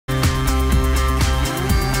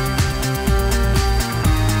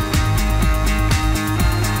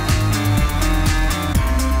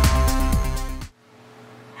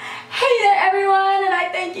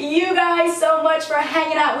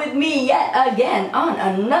yet again on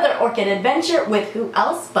another orchid adventure with who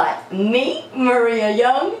else but me, Maria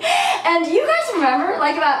Young. And you guys remember,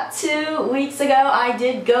 like about 2 weeks ago, I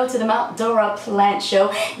did go to the Dora Plant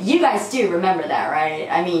Show. You guys do remember that, right?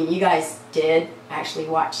 I mean, you guys did actually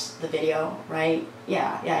watch the video, right?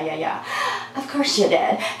 Yeah. Of course you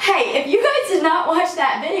did. Hey, if you guys did not watch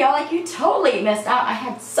that video, like, you totally missed out. I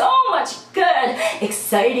had so much good,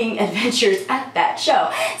 exciting adventures at that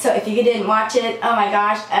show. So if you didn't watch it, oh my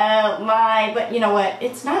gosh, oh my. But you know what?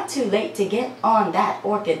 It's not too late to get on that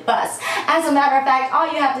orchid bus. As a matter of fact, all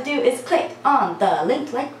you have to do is click on the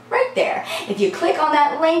link, like right there. If you click on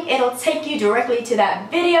that link, it'll take you directly to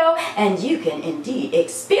that video, and you can indeed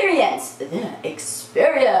experience the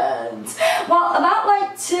experience. Well, about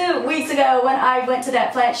like 2 weeks ago when I went to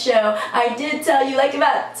that plant show, I did tell you like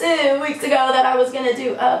about 2 weeks ago that I was gonna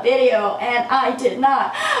do a video, and I did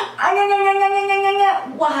not.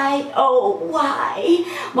 Why? Oh, why?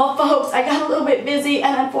 Well, folks, I got a little bit busy,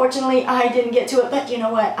 and unfortunately I didn't get to it, but you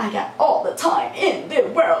know what? I got all the time in the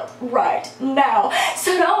world right now.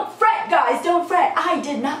 So don't fret, guys, don't fret. I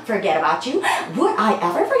did not forget about you. Would I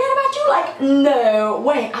ever forget about you? Like, no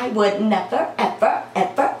way. I would never, ever,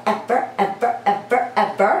 ever, ever, ever, ever,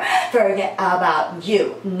 ever forget about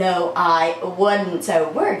you. No, I wouldn't.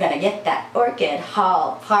 So we're gonna get that orchid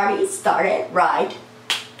haul party started right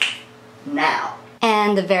now.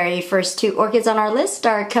 And the very first 2 orchids on our list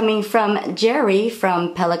are coming from Jerry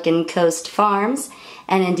from Pelican Coast Farms.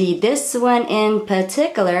 And indeed, this one in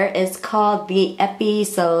particular is called the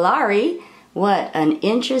Episolari. What an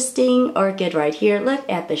interesting orchid right here. Look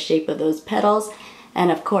at the shape of those petals.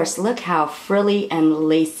 And of course, look how frilly and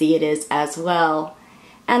lacy it is as well.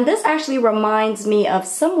 And this actually reminds me of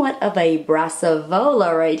somewhat of a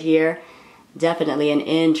Brassavola right here. Definitely an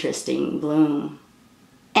interesting bloom.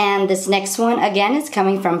 And this next one, again, is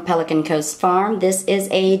coming from Pelican Coast Farm. This is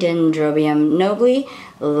a Dendrobium nobile.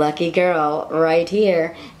 Lucky girl right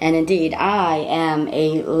here. And indeed, I am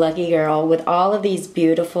a lucky girl with all of these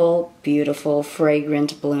beautiful, beautiful,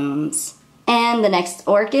 fragrant blooms. And the next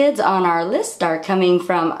orchids on our list are coming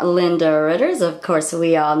from Linda Ritter's. Of course,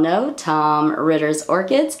 we all know Tom Ritter's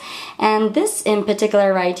orchids. And this in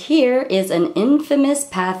particular right here is an infamous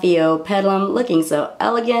Paphiopedilum, looking so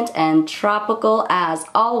elegant and tropical as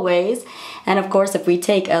always. And of course, if we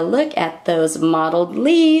take a look at those mottled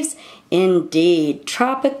leaves, indeed,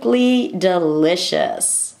 tropically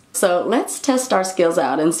delicious. So let's test our skills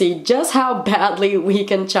out and see just how badly we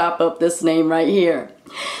can chop up this name right here.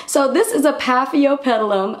 So this is a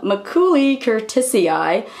Paphiopedilum Maculi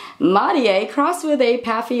curtisii Madier crossed with a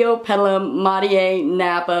Paphiopedilum Madier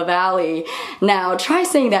Napa Valley. Now try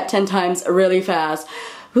saying that 10 times really fast.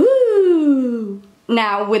 Woo!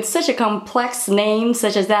 Now, with such a complex name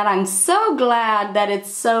such as that, I'm so glad that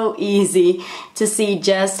it's so easy to see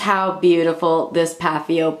just how beautiful this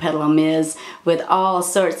Paphiopedilum is with all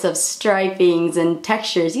sorts of stripings and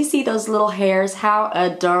textures. You see those little hairs? How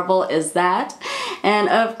adorable is that? And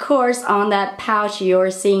of course, on that pouch,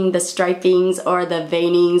 you're seeing the stripings or the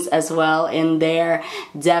veinings as well in there.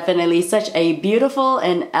 Definitely such a beautiful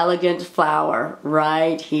and elegant flower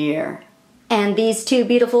right here. And these 2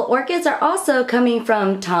 beautiful orchids are also coming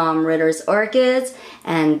from Tom Ritter's Orchids,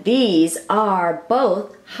 and these are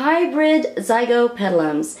both hybrid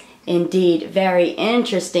zygopedilums. Indeed, very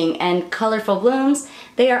interesting and colorful blooms.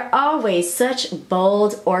 They are always such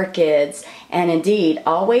bold orchids, and indeed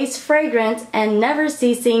always fragrant and never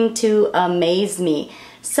ceasing to amaze me.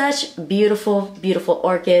 Such beautiful, beautiful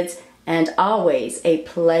orchids, and always a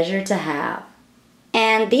pleasure to have.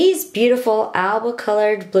 And these beautiful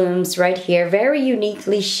alba-colored blooms right here, very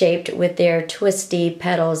uniquely shaped with their twisty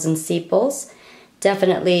petals and sepals.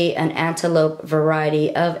 Definitely an antelope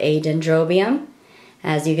variety of a dendrobium.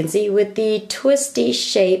 As you can see, with the twisty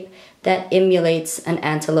shape that emulates an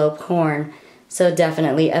antelope horn. So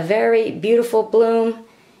definitely a very beautiful bloom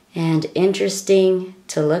and interesting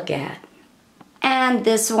to look at. And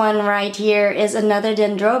this one right here is another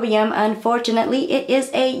dendrobium. Unfortunately, it is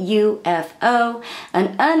a UFO,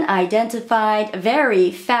 an unidentified, very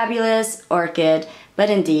fabulous orchid. But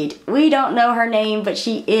indeed, we don't know her name, but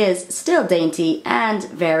she is still dainty and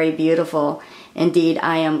very beautiful. Indeed,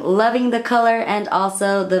 I am loving the color and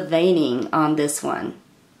also the veining on this one.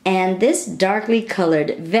 And this darkly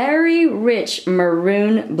colored, very rich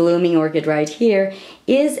maroon blooming orchid right here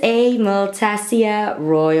is a Multassia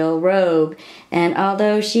Royal Robe. And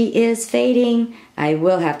although she is fading, I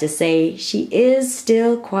will have to say she is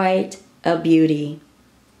still quite a beauty.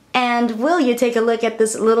 And will you take a look at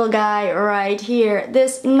this little guy right here?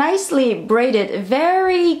 This nicely braided,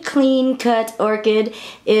 very clean cut orchid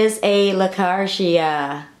is a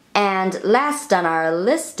Lacartia. And last on our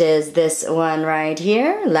list is this one right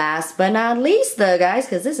here. Last but not least though, guys,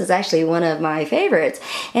 because this is actually one of my favorites.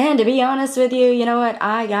 And to be honest with you, you know what?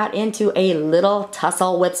 I got into a little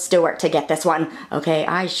tussle with Stuart to get this one. Okay,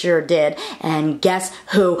 I sure did. And guess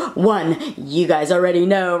who won? You guys already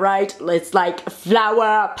know, right? It's like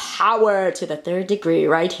flower power to the 3rd degree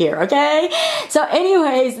right here, okay? So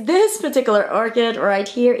anyways, this particular orchid right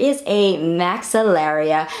here is a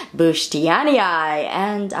Maxillaria bushtianii,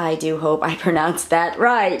 and I do hope I pronounced that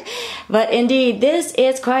right. But indeed, this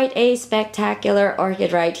is quite a spectacular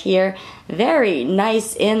orchid right here. Very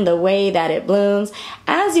nice in the way that it blooms.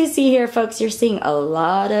 As you see here, folks, you're seeing a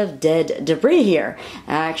lot of dead debris here.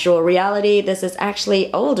 Actual reality, this is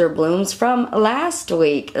actually older blooms from last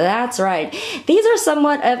week. That's right. These are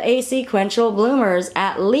somewhat of a sequential bloomers.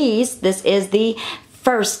 At least this is the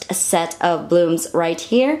first set of blooms right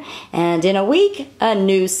here, and in a week a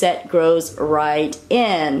new set grows right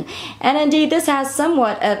in. And indeed, this has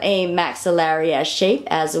somewhat of a maxillaria shape,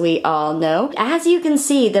 as we all know. As you can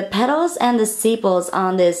see, the petals and the sepals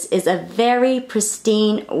on this is a very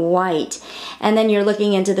pristine white, and then you're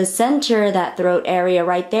looking into the center, that throat area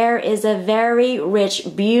right there is a very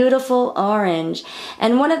rich, beautiful orange.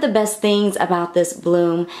 And one of the best things about this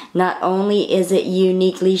bloom, not only is it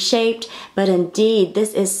uniquely shaped, but indeed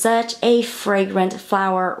this is such a fragrant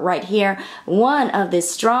flower right here. One of the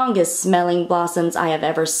strongest smelling blossoms I have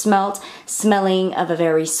ever smelt, smelling of a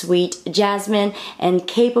very sweet jasmine and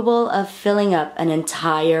capable of filling up an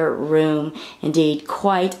entire room. Indeed,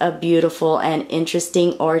 quite a beautiful and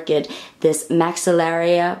interesting orchid, this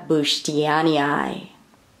Maxillaria bushtianii.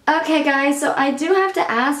 Okay guys, so I do have to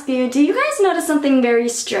ask you, do you guys notice something very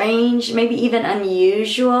strange, maybe even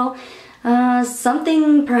unusual?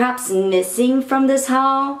 Something perhaps missing from this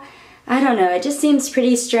haul? I don't know, it just seems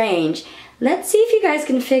pretty strange. Let's see if you guys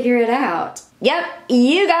can figure it out. Yep,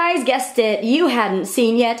 you guys guessed it. You hadn't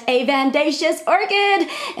seen yet a Vandaceous orchid.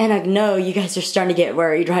 And I know you guys are starting to get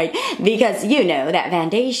worried, right? Because you know that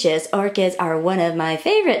Vandaceous orchids are one of my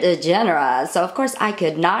favorite genera. So of course I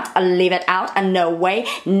could not leave it out. No way,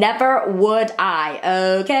 never would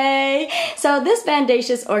I, okay? So this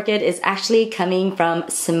Vandaceous orchid is actually coming from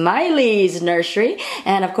Smiley's nursery.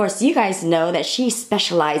 And of course you guys know that she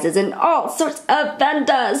specializes in all sorts of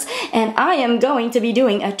vandas. And I am going to be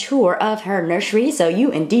doing a tour of her nursery, so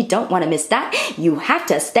you indeed don't want to miss that. You have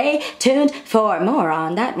to stay tuned for more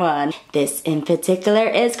on that one. This in particular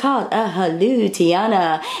is called a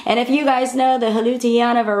Halutiana, and if you guys know, the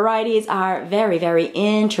Halutiana varieties are very, very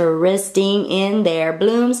interesting in their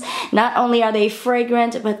blooms. Not only are they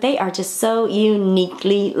fragrant, but they are just so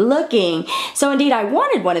uniquely looking. So indeed, I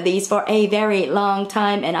wanted one of these for a very long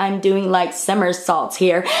time, and I'm doing like somersaults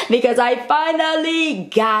here because I finally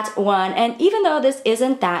got one. And even though this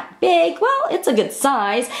isn't that big, well, it's a good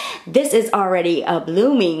size. This is already a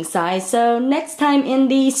blooming size, so next time in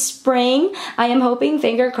the spring, I am hoping,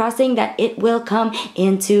 finger crossing, that it will come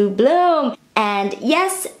into bloom. And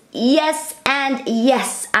yes, and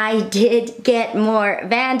yes, I did get more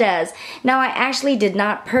vandas. Now, I actually did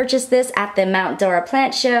not purchase this at the Mount Dora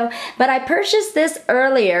Plant Show, but I purchased this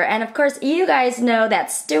earlier, and of course, you guys know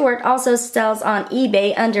that Stuart also sells on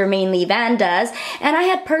eBay under mainly vandas, and I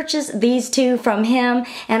had purchased these two from him,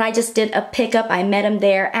 and I just did a pickup. I met him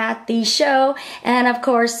there at the show, and of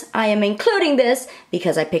course, I am including this,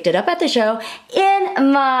 because I picked it up at the show,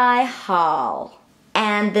 in my haul.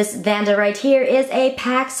 And this vanda right here is a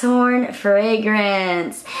Paxhorn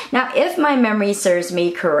fragrance. Now, if my memory serves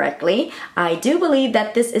me correctly, I do believe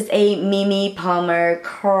that this is a Mimi Palmer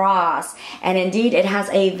cross. And indeed, it has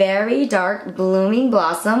a very dark blooming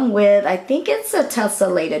blossom with, I think it's a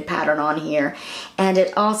tessellated pattern on here. And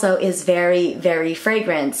it also is very, very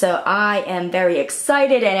fragrant. So I am very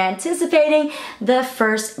excited and anticipating the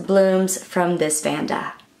first blooms from this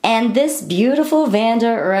vanda. And this beautiful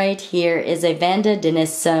vanda right here is a Vanda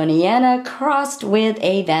denisoniana crossed with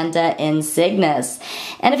a Vanda insignis.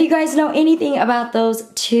 And if you guys know anything about those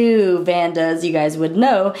two vandas, you guys would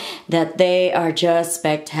know that they are just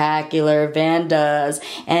spectacular vandas.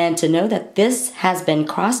 And to know that this has been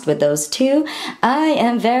crossed with those two, I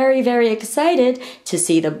am very, very excited to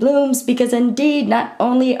see the blooms, because indeed, not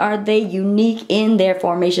only are they unique in their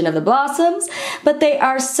formation of the blossoms, but they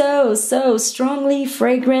are so, so strongly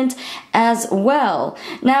fragrant as well.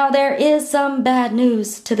 Now, there is some bad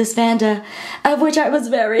news to this vanda, of which I was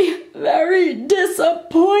very, very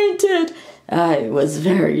disappointed. I was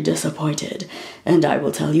very disappointed, and I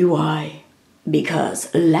will tell you why.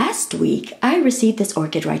 Because last week, I received this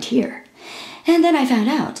orchid right here. And then I found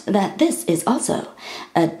out that this is also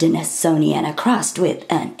a denisoniana crossed with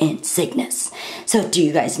an insignis. So do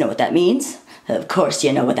you guys know what that means? Of course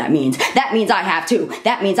you know what that means. That means I have two.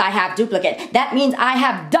 That means I have duplicate. That means I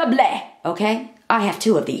have double. Okay? I have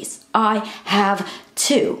two of these. I have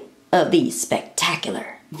two of these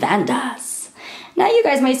spectacular Vandas. Now you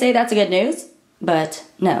guys may say that's good news, but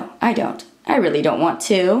no, I don't. I really don't want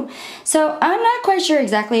to. So I'm not quite sure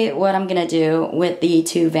exactly what I'm gonna do with the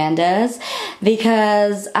two Vandas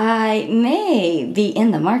because I may be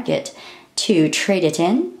in the market to trade it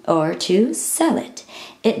in or to sell it.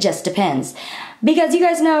 It just depends. Because you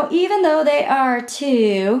guys know, even though they are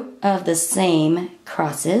two of the same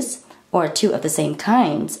crosses, or two of the same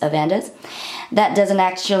kinds of Vandas, that doesn't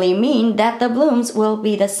actually mean that the blooms will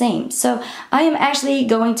be the same. So I am actually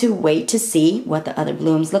going to wait to see what the other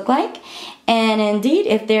blooms look like. And indeed,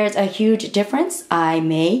 if there's a huge difference, I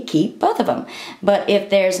may keep both of them. But if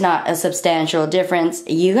there's not a substantial difference,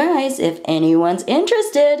 you guys, if anyone's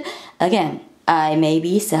interested, again, I may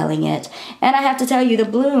be selling it. And I have to tell you, the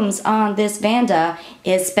blooms on this Vanda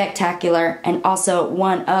is spectacular and also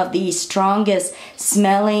one of the strongest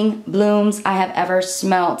smelling blooms I have ever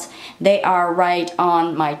smelt. They are right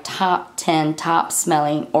on my top 10 top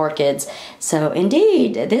smelling orchids. So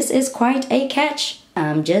indeed, this is quite a catch.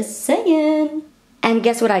 I'm just saying. And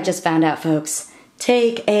guess what I just found out, folks?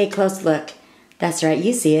 Take a close look. That's right,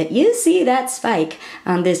 you see it. You see that spike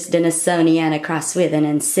on this Denisoniana cross with an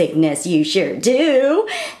Insignis. You sure do.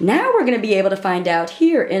 Now we're going to be able to find out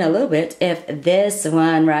here in a little bit if this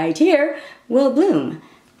one right here will bloom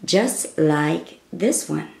just like this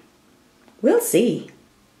one. We'll see.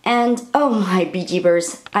 And oh my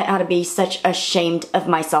beejeebers, I ought to be such ashamed of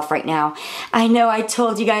myself right now. I know I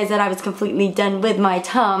told you guys that I was completely done with my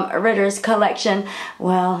Tom Ritter's collection.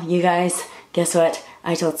 Well, you guys, guess what?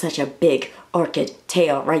 I told such a big orchid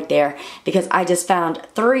tale right there because I just found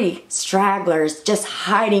 3 stragglers just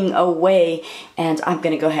hiding away, and I'm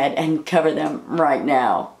gonna go ahead and cover them right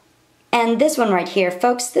now. And this one right here,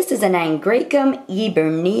 folks, this is an Angraecum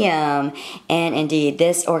eburneum. And indeed,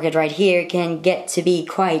 this orchid right here can get to be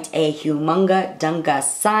quite a humunga dunga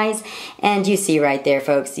size. And you see right there,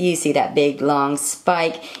 folks, you see that big long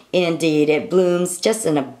spike. Indeed, it blooms just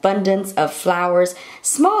an abundance of flowers,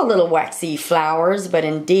 small little waxy flowers, but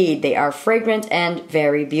indeed they are fragrant and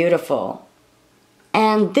very beautiful.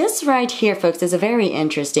 And this right here, folks, is a very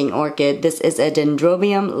interesting orchid. This is a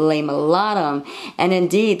Dendrobium lamulatum. And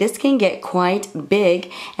indeed, this can get quite big.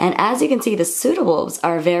 And as you can see, the pseudobulbs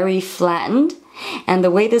are very flattened. And the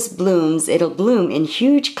way this blooms, it'll bloom in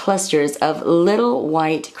huge clusters of little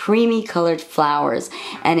white, creamy colored flowers.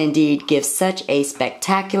 And indeed, give such a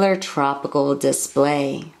spectacular tropical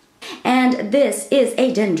display. And this is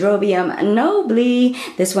a Dendrobium nobile.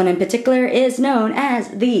 This one in particular is known as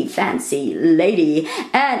the Fancy Lady.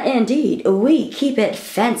 And indeed, we keep it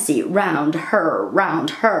fancy round her,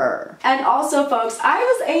 round her. And also, folks, I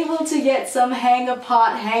was able to get some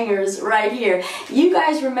hang-a-pot hangers right here. You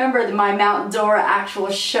guys remember my Mount Dora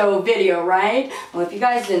actual show video, right? Well, if you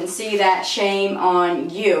guys didn't see that, shame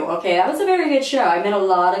on you. Okay, that was a very good show. I met a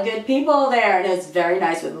lot of good people there, and it was very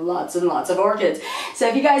nice with lots and lots of orchids. So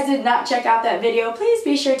if you guys did not check out that video, please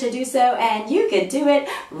be sure to do so, and you can do it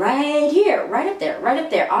right here, right up there, right up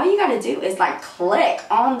there. All you gotta do is like click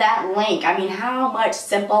on that link. I mean, how much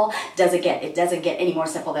simple does it get? It doesn't get any more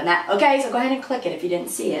simple than that. Okay, so go ahead and click it if you didn't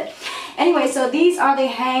see it. Anyway, so these are the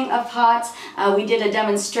hang-a-pots. We did a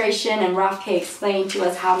demonstration and Rafke explained to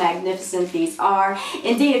us how magnificent these are.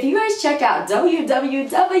 Indeed, if you guys check out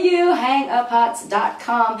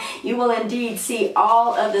www.hangapots.com, you will indeed see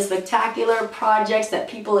all of the spectacular projects that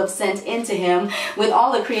people have sent into him with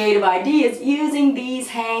all the creative ideas using these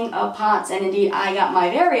hang-a-pots. And indeed, I got my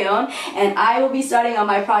very own, and I will be starting on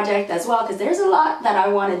my project as well because there's a lot that I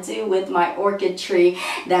want to do with my orchid tree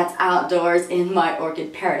that's outdoors in my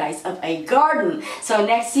orchid paradise of a garden. So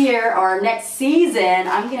next year or next season,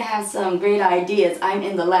 I'm gonna have some great ideas. I'm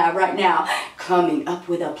in the lab right now coming up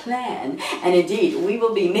with a plan, and indeed we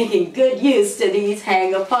will be making good use to these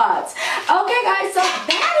hang-a-pots. Okay guys, so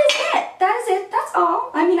that is it. That's all.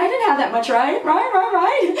 I mean, I didn't have that much, right?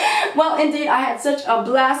 Right. Well, indeed, I had such a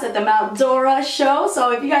blast at the Mount Dora show,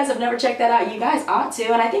 so if you guys have never checked that out, you guys ought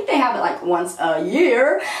to, and I think they have it like once a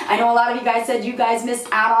year. I know a lot of you guys said you guys missed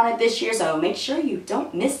out on it this year, so make sure you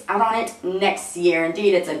don't miss out on it next year.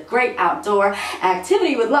 Indeed, it's a great outdoor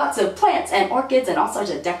activity with lots of plants and orchids and all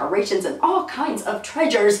sorts of decorations and all kinds of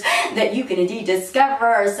treasures that you can indeed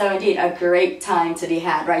discover. So indeed, a great time to be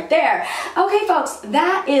had right there. Okay, folks,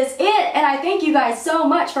 that is it, and I thank you guys so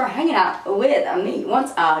much for hanging out with me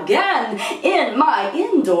once again in my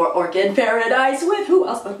indoor orchid paradise with who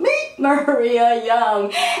else but me? Maria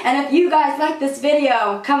Young. And if you guys like this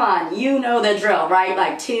video, come on, you know the drill, right?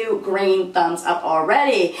 Like 2 green thumbs up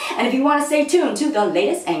already. And if you want to stay tuned to the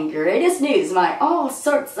latest and greatest news, my all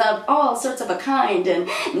sorts of a kind and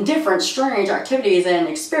different strange activities and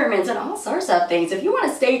experiments and all sorts of things, if you want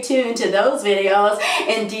to stay tuned to those videos,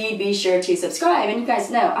 indeed be sure to subscribe. And you guys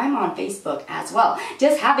know I'm on Facebook as well,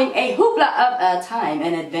 just having a hoopla of a time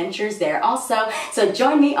and adventures there also. So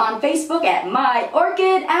join me on Facebook at My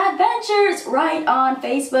Orchid Adventures right on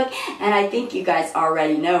Facebook. And I think you guys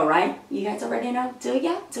already know, right? You guys already know, do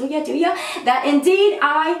ya? That indeed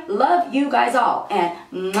I love you guys all. And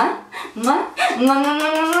mwah, mwah, mwah, mwah,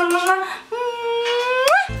 mwah, mwah, mwah.